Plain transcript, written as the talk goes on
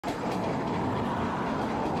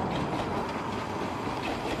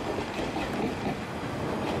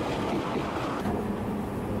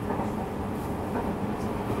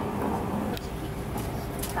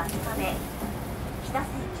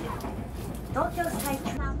Tokyo side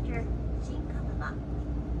after Shinkanama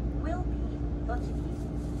will be Tochigi.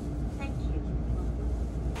 Thank you.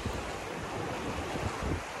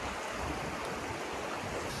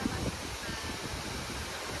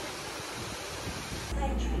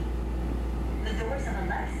 Side tree. The doors on the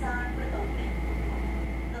left side will open.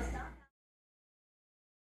 The stop.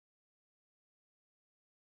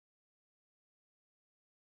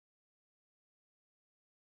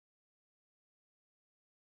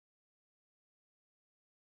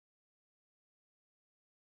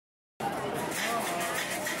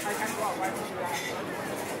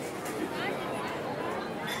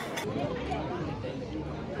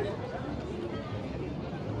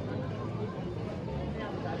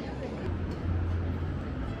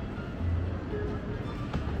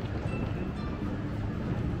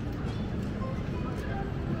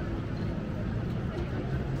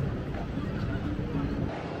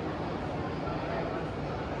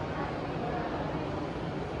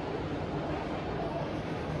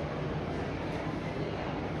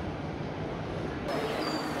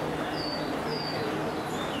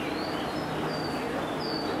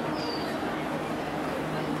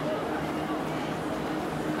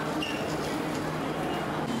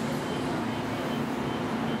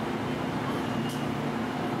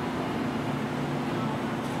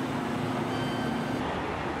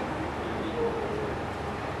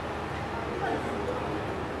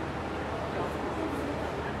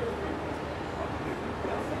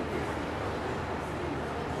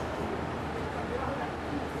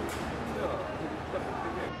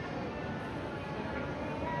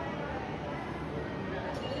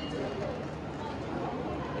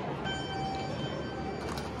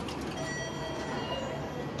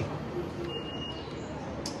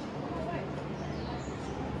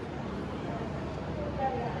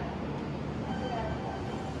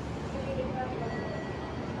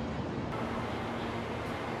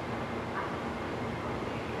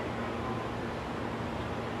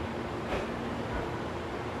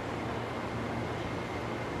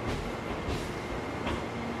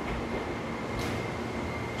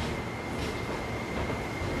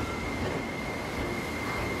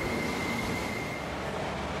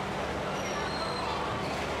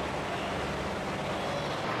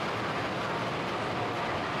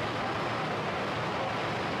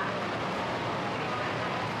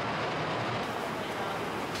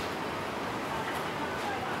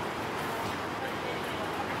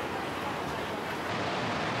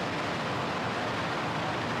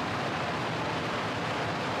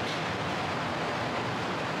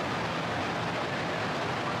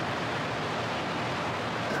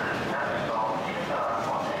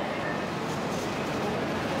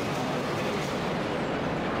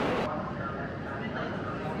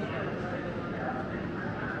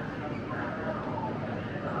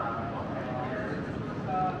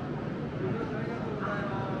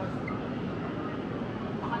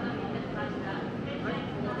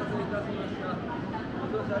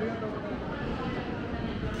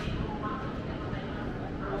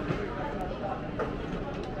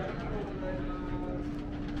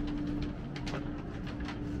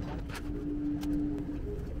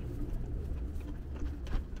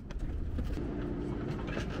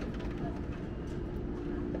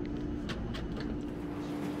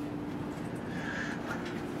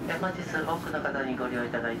 本日多くの方にご利用い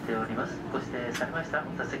ただいております。ご指定されました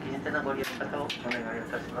座席にてのご利用方をお願いい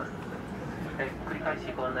たします。繰り返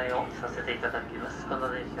しご案内をさせていただきます。こ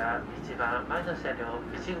の電車一番前の車両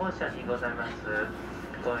1号車にございます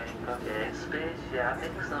公園カフェスペーシア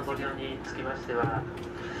X のご利用につきましては、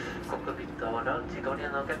コックピットラウンジご利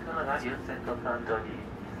用のお客様が優先となっており、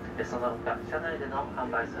その他車内での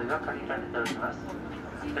販売数が限られております。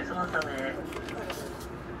そのため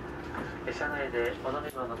車内でお飲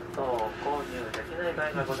み物等を購入できない場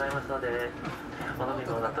合がございますので、お飲み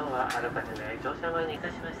物等はあらかじめ乗車前にいた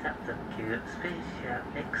しました特急スペーシア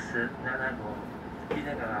X7 号鬼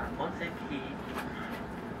怒川温泉駅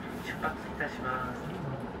出発いたします。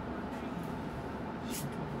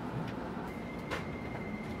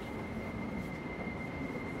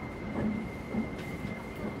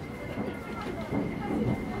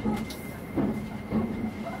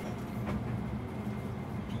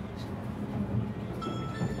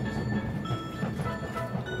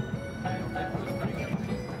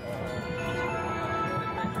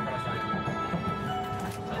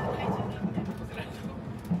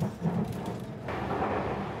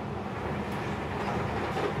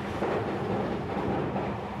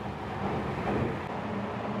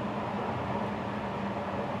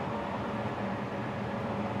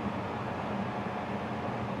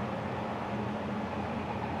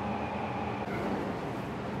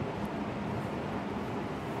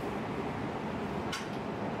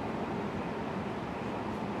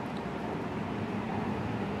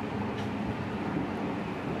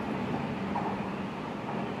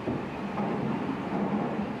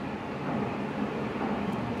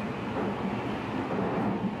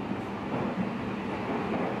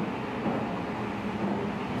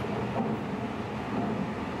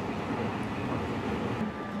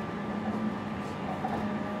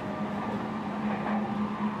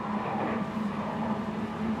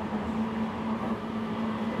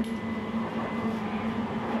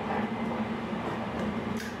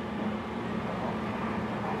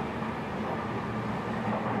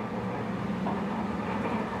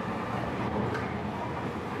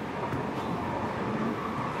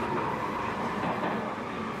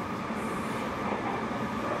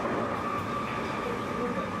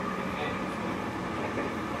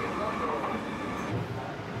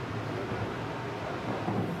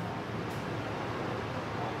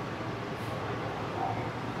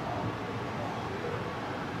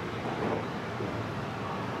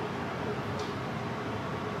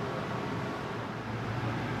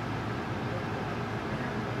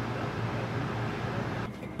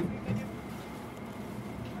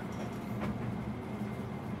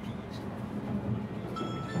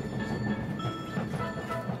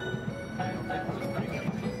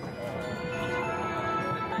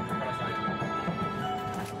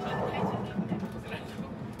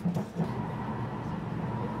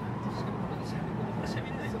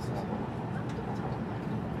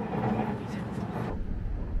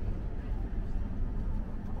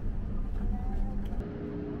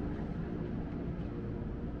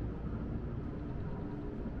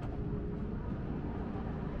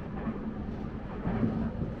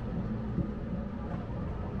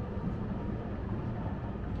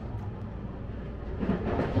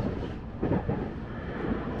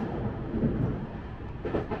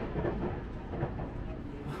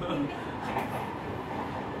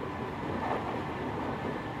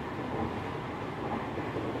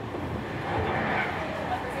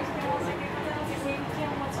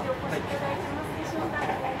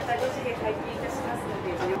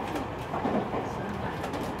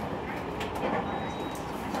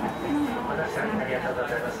した。ありがとうご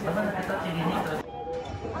ざいます。まもなく栃木に到着。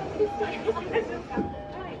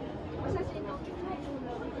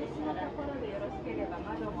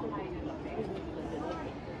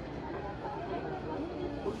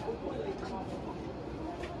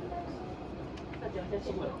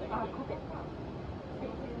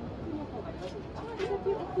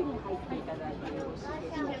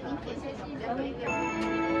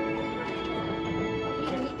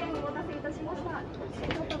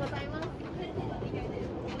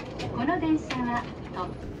この電車は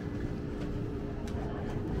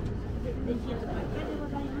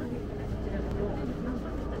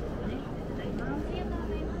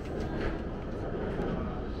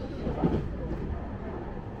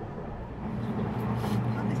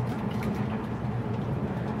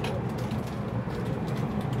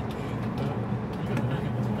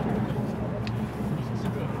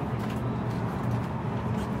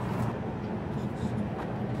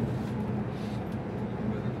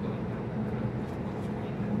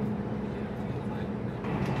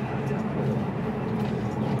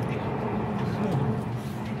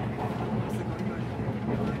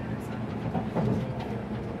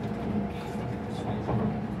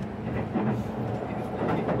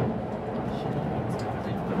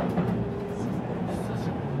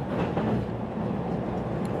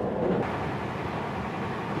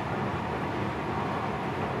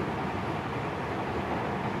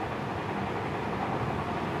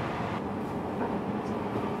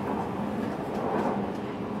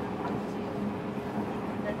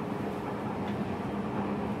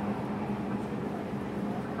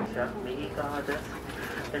右側です。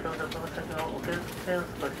どうぞこの先はお気をつけてお過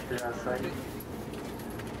ごしください。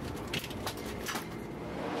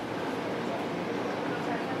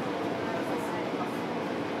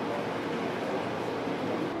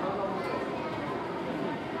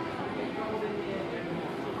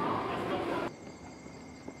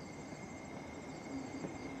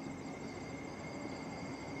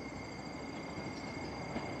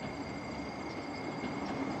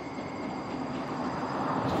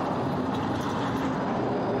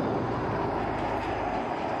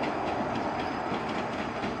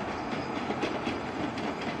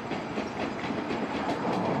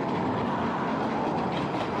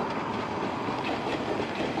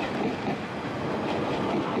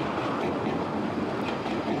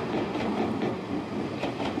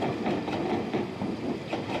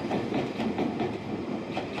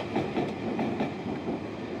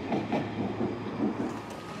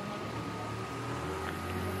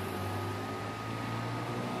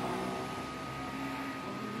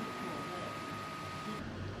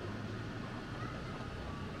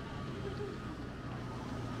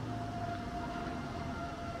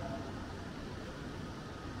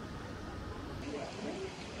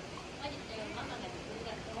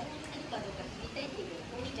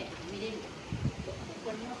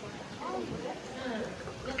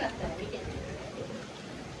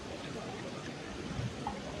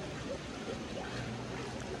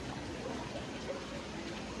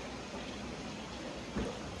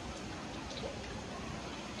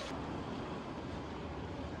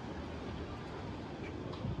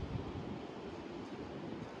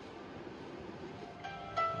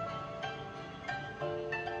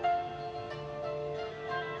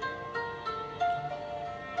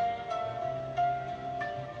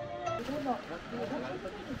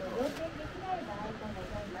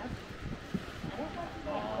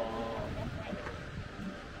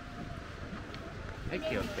はい、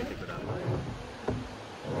気をつけてください。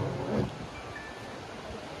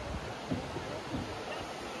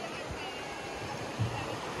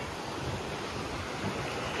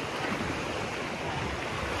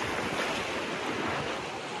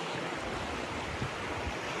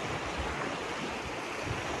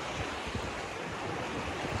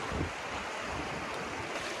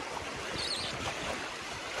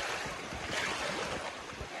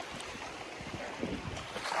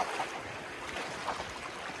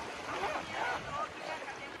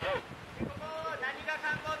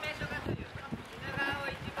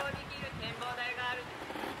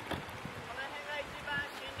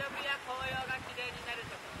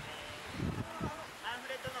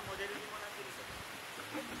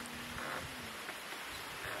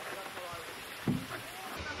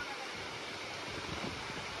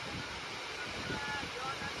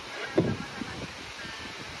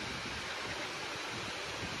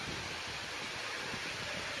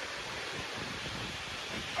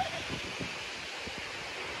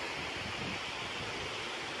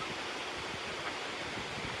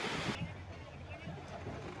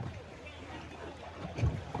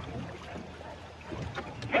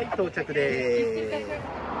はい、到着です。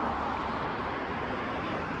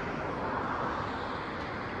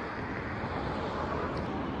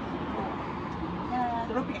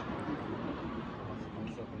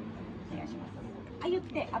鮎っ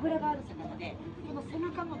て脂がある魚で、この背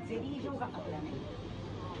中のゼリー状が脂ね。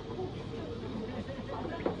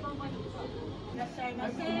いらっしゃいま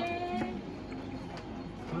せ。す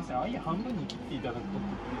みません、鮎半分に切っていただくと、一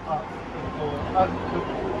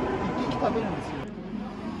気に食べるんですよ。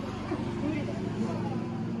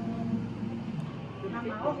生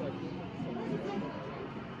を。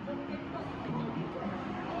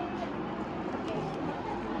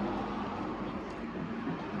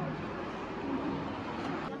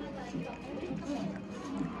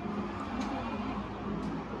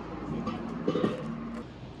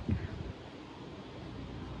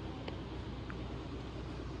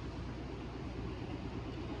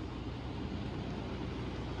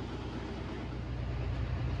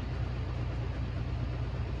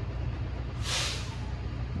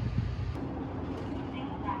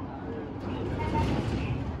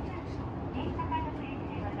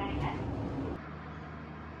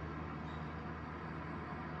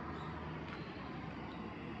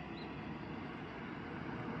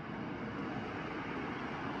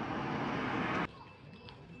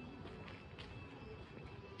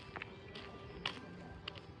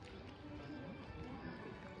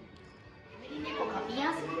見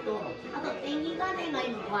やすくと、あとペンギンガーデンが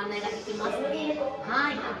今ご案内ができますね。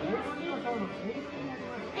はい。はい、どうぞ、こ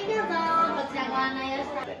ちらご案内をし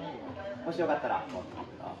た。もしよかったら、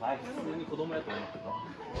はい、普通に子供やと思ってた。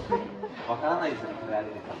わからないですよね、これやれ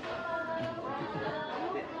るか。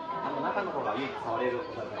で、中の方が唯一触れるお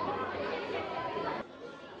魚になりま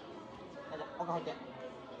す。奥入って。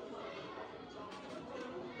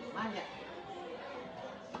前で。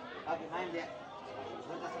前で。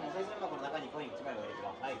それでそのお賽銭箱の中にコイン1枚を入れてく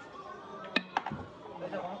ださい。そ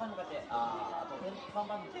れではこの間に向かって、あと看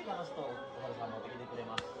板の手離すとお猿さん持ってきてくれ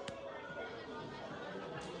ます。そ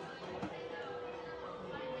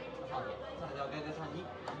れではお客さんに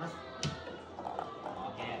行きます。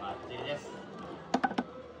OK、バッチリです。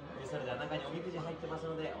それでは中におみくじ入ってます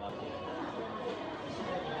のでお待ちください。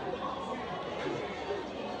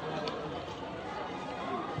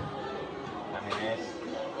ダメです。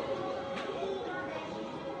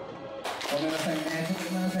ごめんなさいね、ちょっと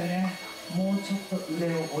ごめんなさいね。もうちょっと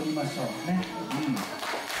腕を折りましょうね。ね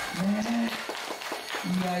え。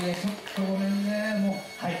いやいや、ちょっとごめんね。もう、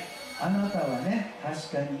はい。あなたはね、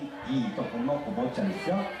確かにいいとこのお坊ちゃんです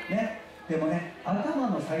よ。ね。でもね、頭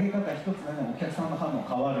の下げ方一つでね、お客さんの反応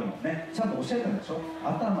変わるのね。ちゃんと教えたでしょ。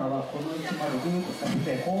頭はこの位置までぐーっと下げ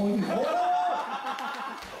て、こういう。ね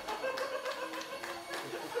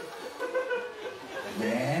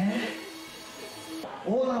え。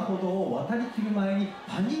横断歩道を渡りきる前に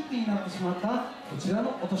パニックになってしまったこちら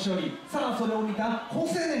のお年寄り、さあそれを見た高青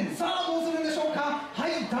年、さあどうするんでしょうか。は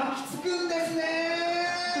い、抱きつくんですね。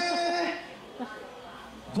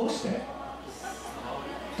どうして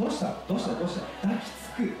どうした抱きつ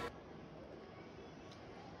く。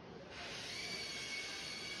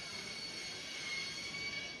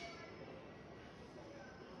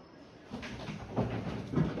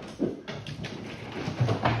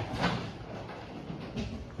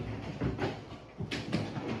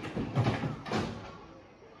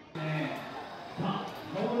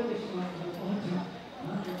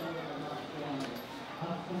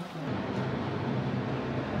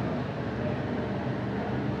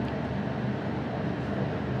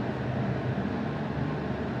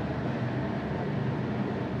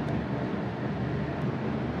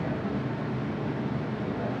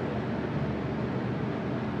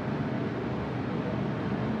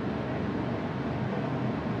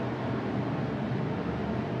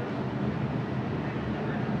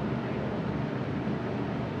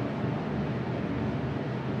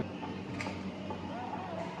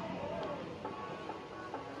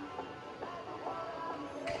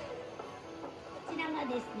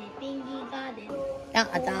ですね、ペンギンガーデン。どうぞ。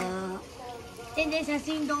全然写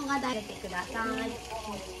真動画出してください。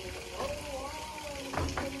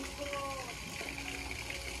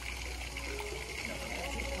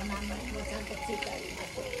お名前もちゃんとついてありま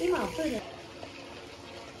す。今はプール。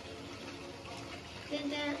全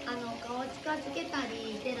然顔近づけた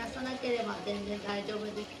り照らさなければ全然大丈夫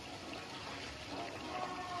です。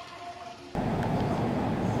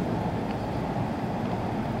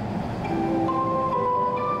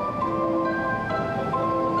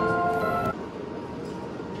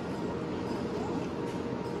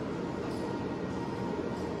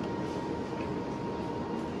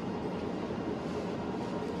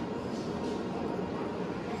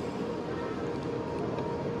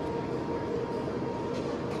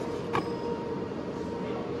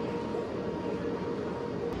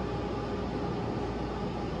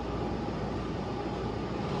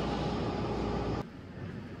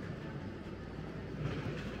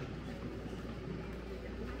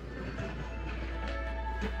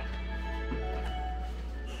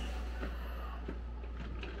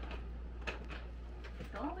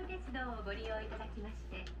ご利用いただきまし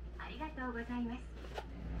てありがとうございま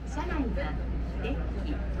す。車内はデッ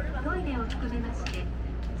キ、トイレを含めまして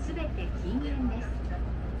すべて禁煙です。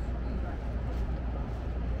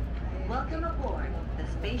Welcome aboard the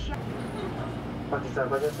Spacia. 本日は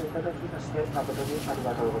ご乗車いただきまして誠にあり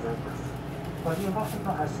がとうございます。ご利用の発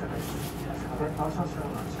車です。ですので、もう少々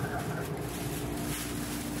お待ちください。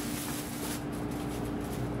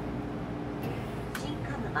新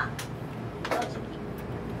鹿沼、栃木、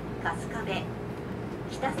春日部、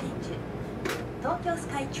北千住、東京ス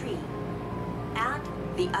カイツリー and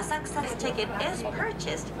the Asakusa ticket is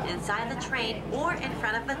purchased inside the train or in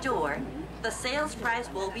front of the door. The sales price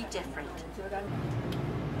will be different.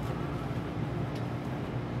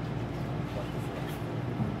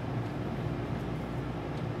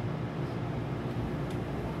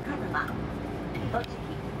 鹿沼、栃木、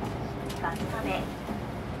春日部、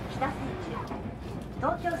北千住、東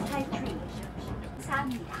京スカイツリー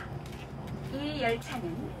감사합니다. 이 열차는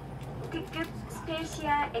특급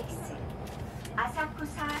스페이시아 X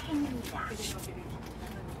아사쿠사행입니다.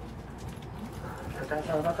 大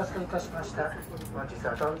変お待たせいたしました。本日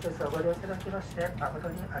は当日をご利用いただきまして誠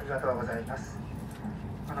にありがとうございます。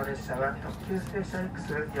この列車は特急スペーシャ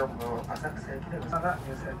X4 号浅草駅でございます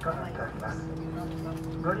入線となっております。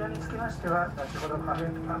ご利用につきましては後ほどカフ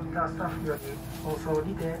ェカウンタースタッフより放送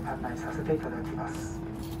にて案内させていただきます。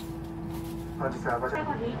本日はご乗車最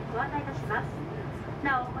後にご案内いたします。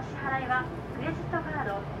なおお支払いはクレジットカー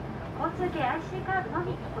ド、交通系 IC カードの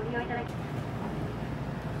みご利用いただきます。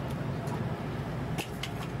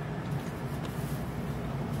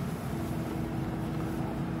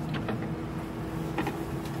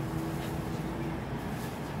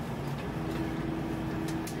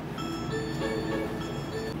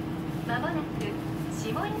まもなく下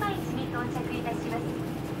今市に到着いたします。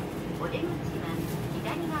お出口は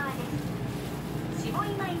左側です。下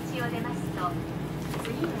今市を出ますと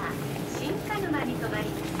次は新鹿沼に停まり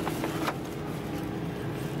ます。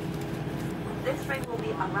 This train will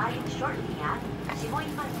be arriving shortly at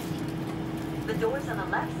Shimoimachi. The doors on the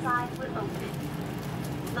left side will open.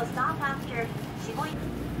 The stop after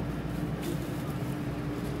Shimoimachi.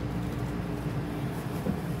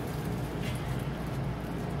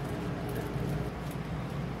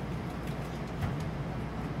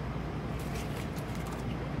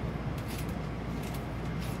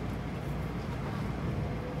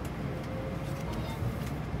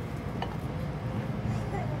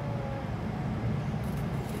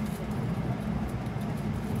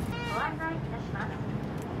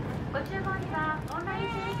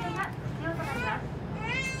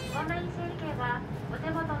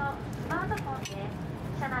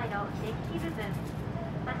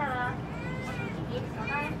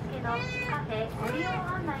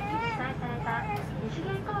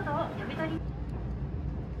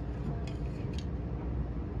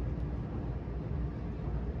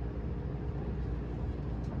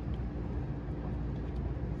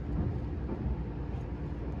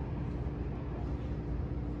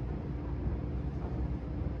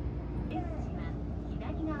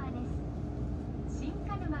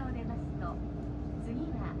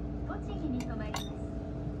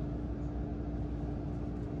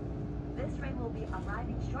 This train will be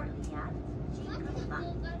arriving shortly at Kinugawa.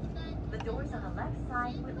 The doors on the left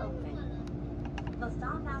side will open. The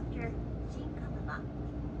stop after Kinugawa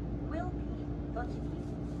will be Tochigi.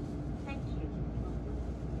 Thank you.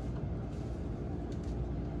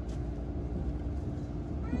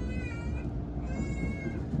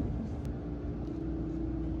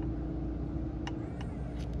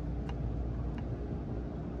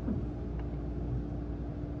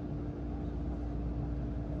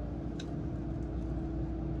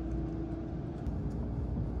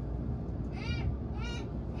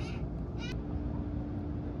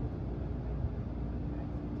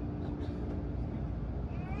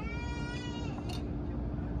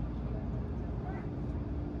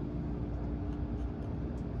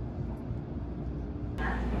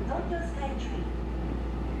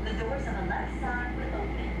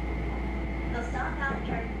 のスタートアフ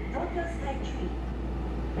ター東京スカイツリー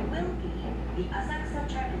will be the Asakusa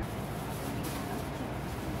terminal.